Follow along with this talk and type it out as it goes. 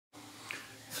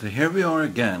So here we are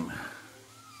again.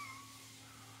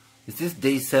 Is this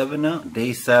day 7 now?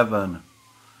 Day 7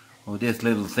 of this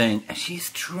little thing. And she's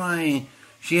trying,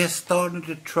 she has started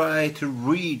to try to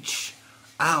reach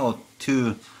out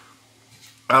to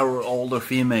our older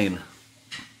female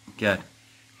cat.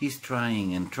 He's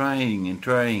trying and trying and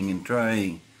trying and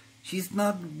trying. She's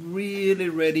not really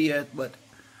ready yet, but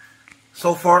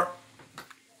so far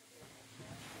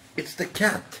it's the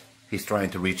cat he's trying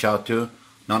to reach out to,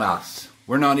 not us.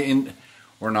 We're not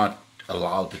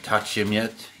allowed to touch him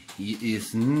yet. He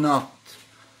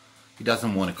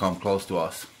doesn't want to come close to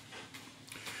us.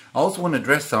 I also want to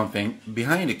address something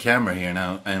behind the camera here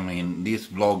now. I mean, these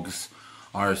vlogs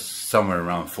are somewhere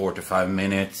around 4 to 5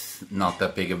 minutes, not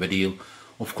that big of a deal.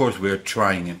 Of course, we're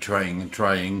trying and trying and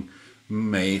trying.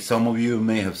 Some of you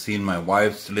may have seen my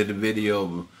wife's little video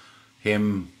of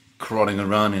him crawling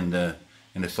around in the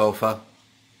sofa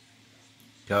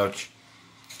couch.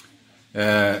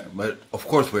 But of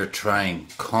course we're trying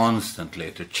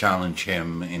constantly to challenge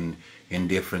him in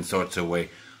different sorts of way,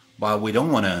 but we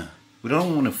don't want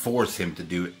to force him to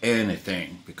do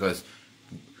anything, because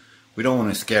we don't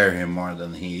want to scare him more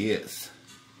than he is.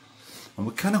 And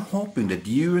we're kind of hoping that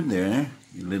you in there,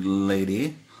 you little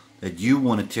lady, that you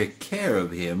want to take care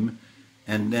of him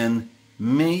and then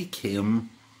make him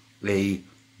a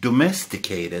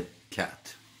domesticated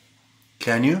cat.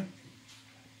 Can you?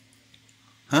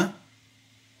 Huh?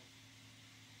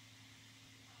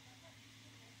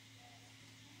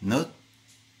 No?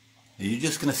 Are you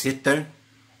just gonna sit there?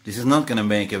 This is not gonna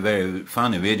make a very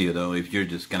funny video though, if you're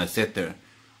just gonna sit there.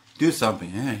 Do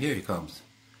something. Yeah, here he comes.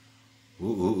 Ooh,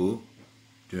 ooh, ooh.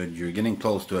 Dude, you're getting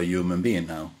close to a human being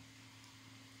now.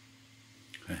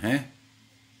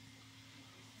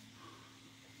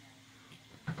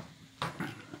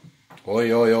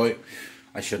 Oi, oi, oi.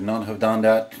 I should not have done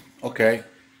that. Okay.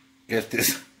 Guess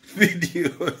this video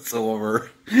is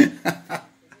over.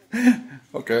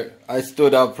 Okay, I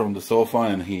stood up from the sofa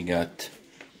and he got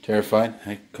terrified.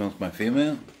 Here comes my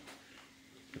female.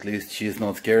 At least she's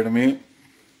not scared of me.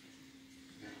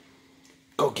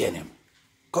 Go get him.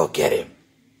 Go get him.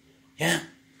 Yeah?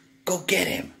 Go get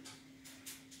him.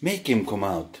 Make him come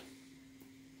out.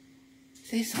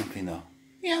 Say something though.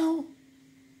 Meow.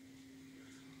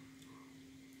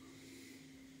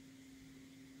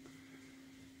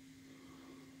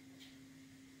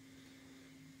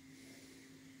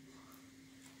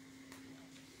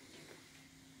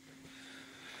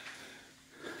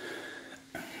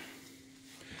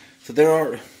 So there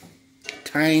are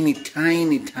tiny,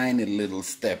 tiny, tiny little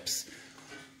steps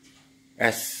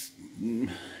as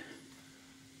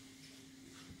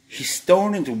he's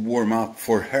starting to warm up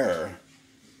for her,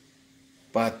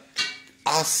 but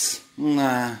us,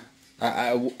 nah,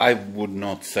 I would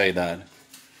not say that.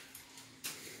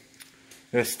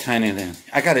 There's tiny then.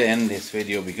 I gotta end this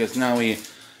video because now he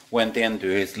went into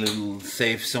his little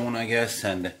safe zone, I guess,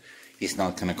 and he's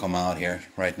not gonna come out here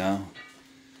right now.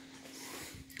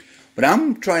 But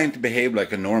I'm trying to behave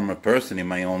like a normal person in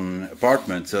my own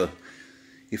apartment, so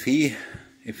if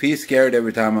he's scared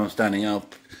every time I'm standing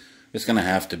up, it's gonna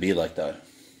have to be like that.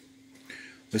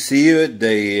 We'll see you at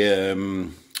day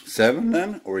 7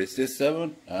 then, or is this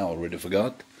 7? I already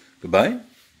forgot. Goodbye.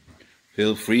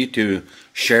 Feel free to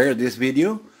share this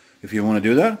video if you want to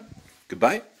do that.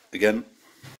 Goodbye again.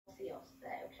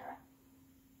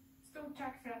 Stort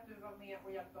tack för att du var med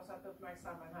och hjälpte oss att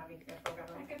uppmärksamma den här viktiga frågan.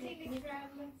 Lycka till ikväll.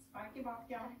 Spark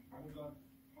tillbaka.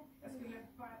 Jag skulle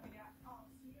bara vilja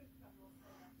avsluta med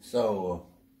att säga. So,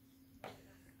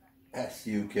 as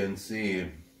you can see,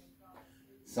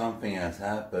 something has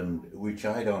happened which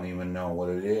I don't even know what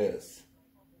it is.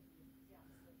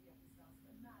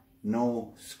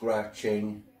 No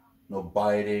scratching, no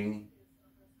biting.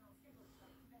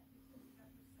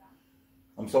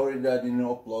 I'm sorry that I didn't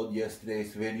upload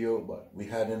yesterday's video, but we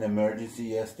had an emergency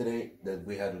yesterday that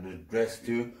we had to address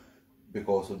to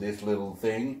because of this little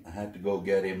thing. I had to go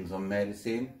get him some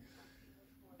medicine,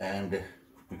 and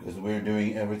because we're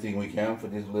doing everything we can for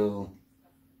this little...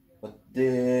 But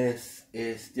this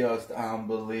is just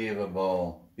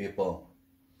unbelievable, people.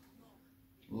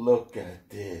 Look at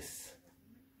this.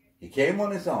 He came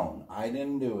on his own. I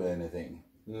didn't do anything.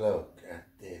 Look at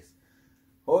this.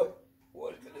 Oi,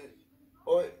 what is it?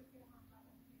 Oi.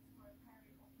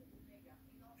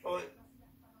 Oi.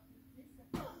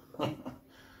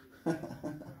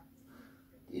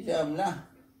 Cái chầm đó.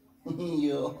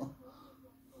 Vô.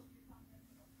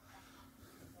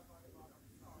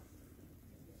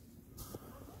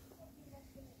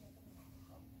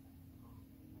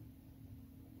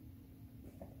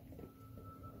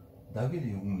 Där vill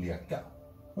ju hon leka.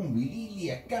 Hon vill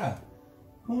leka.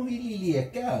 Hon vill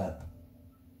leka.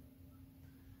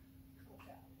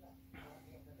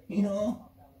 you know.